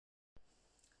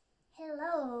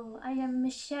Hello, I am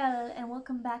Michelle and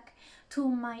welcome back to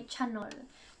my channel.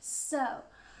 So,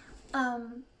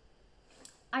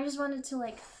 I just wanted to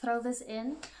throw this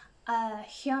in.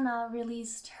 Hyuna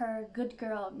released her Good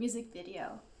Girl music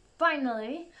video.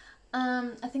 Finally!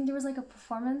 I think there was a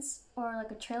performance or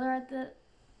a trailer that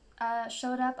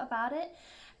showed up about it,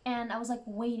 and I was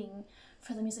waiting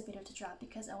for the music video to drop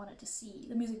because I wanted to see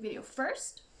the music video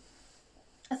first.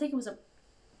 I think it was a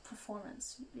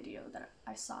performance video that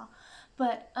I saw,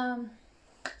 but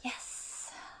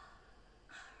yes,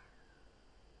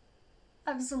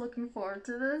 I'm so looking forward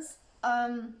to this.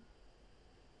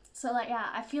 So yeah,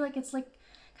 I feel like it's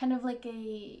kind of like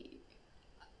a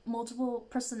multiple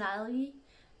personality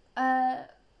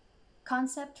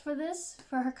concept for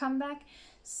her comeback.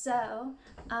 So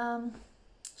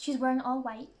she's wearing all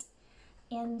white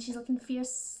and she's looking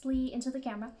fiercely into the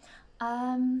camera.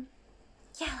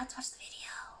 Yeah, let's watch the video.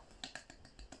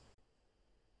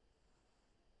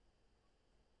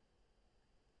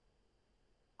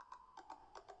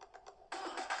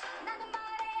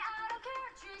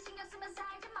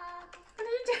 What are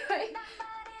you doing?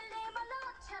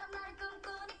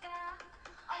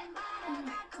 Oh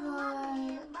my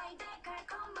god.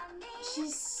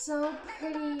 She's so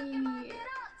pretty.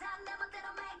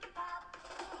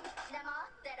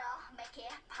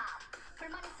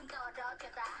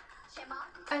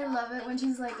 I love it when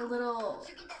she's a little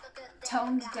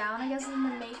toned down, I guess, in the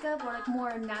makeup, or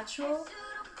more natural.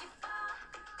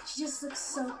 She just looks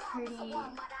so pretty.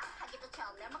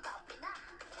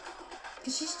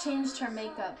 Because she's changed her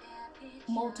makeup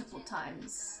multiple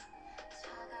times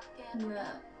in the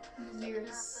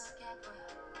years.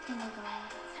 Oh my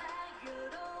god.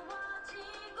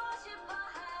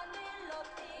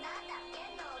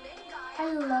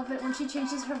 I love it when she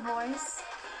changes her voice.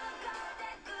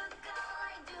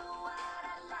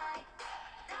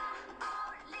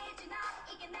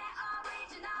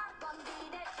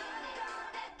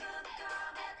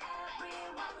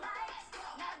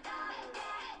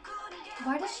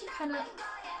 Why does she kind of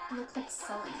look like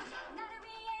Sully?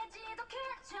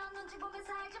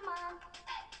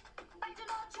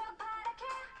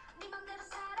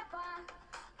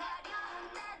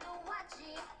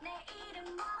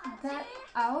 That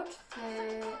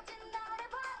outfit.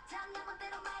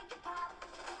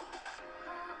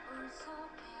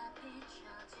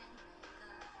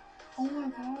 Oh my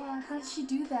god, how did she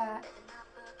do that?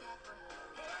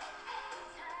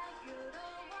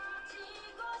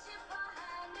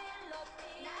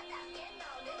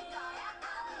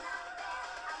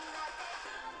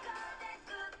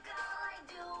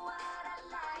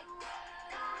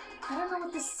 I don't know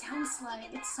what this sounds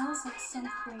like. It sounds like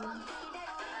something.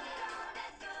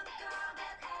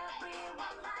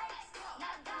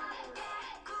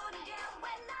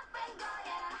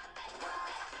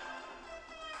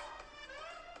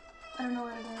 I don't know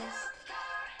what it is.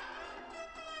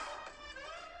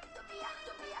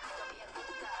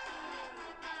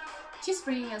 She's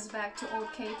bringing us back to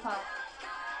old K-pop.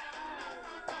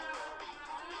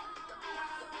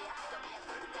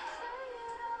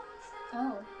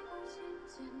 Oh.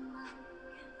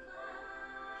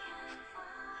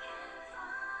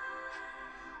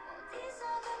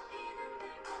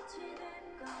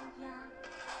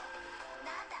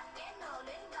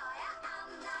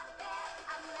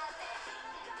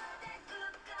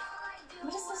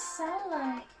 What does this sound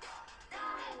like?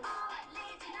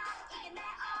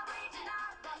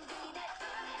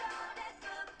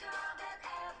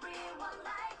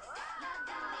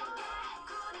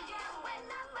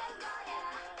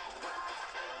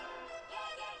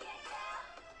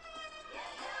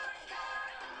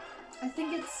 I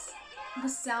think it's the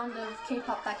sound of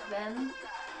K-pop back then.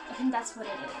 I think that's what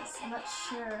it is. I'm not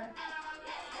sure.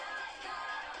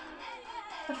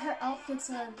 But her outfits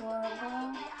are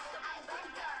adorable.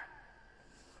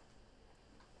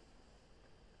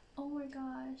 Oh my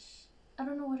gosh. I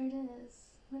don't know what it is.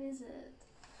 What is it?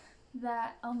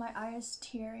 That, oh, my eye is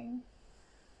tearing.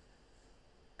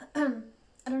 I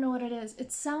don't know what it is.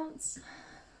 It sounds...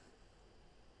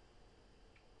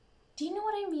 Do you know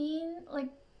what I mean?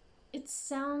 It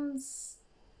sounds...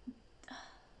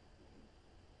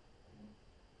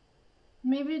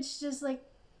 Maybe it's just the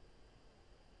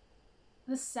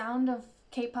sound of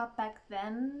K-pop back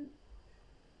then.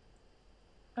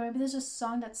 Or maybe there's a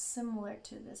song that's similar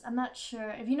to this. I'm not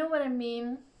sure. If you know what I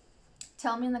mean,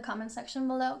 tell me in the comment section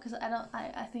below, because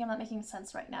I think I'm not making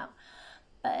sense right now.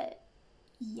 But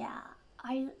yeah,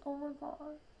 oh my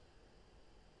god.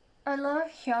 I love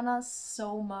Hyuna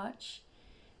so much.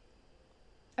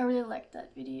 I really like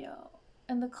that video.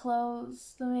 And the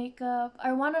clothes, the makeup.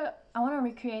 I wanna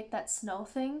recreate that snow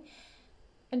thing.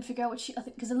 and figure out what she, I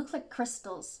think, because it looks like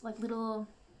crystals, like little,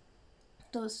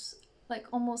 those like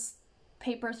almost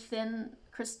paper thin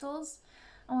crystals.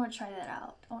 I want to try that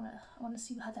out. I want to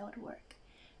see how that would work.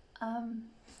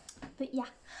 But yeah.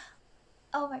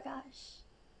 Oh my gosh.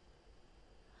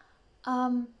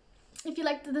 If you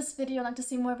liked this video and like to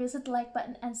see more videos, hit the like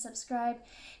button and subscribe.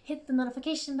 Hit the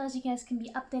notification bell so you guys can be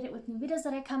updated with new videos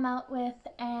that I come out with,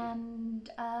 and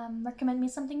recommend me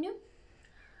something new.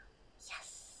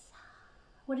 Yes.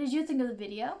 What did you think of the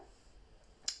video?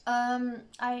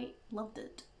 I loved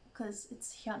it because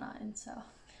it's Hyuna, and so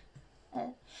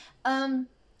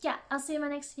yeah, I'll see you in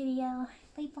my next video.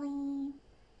 Bye bye.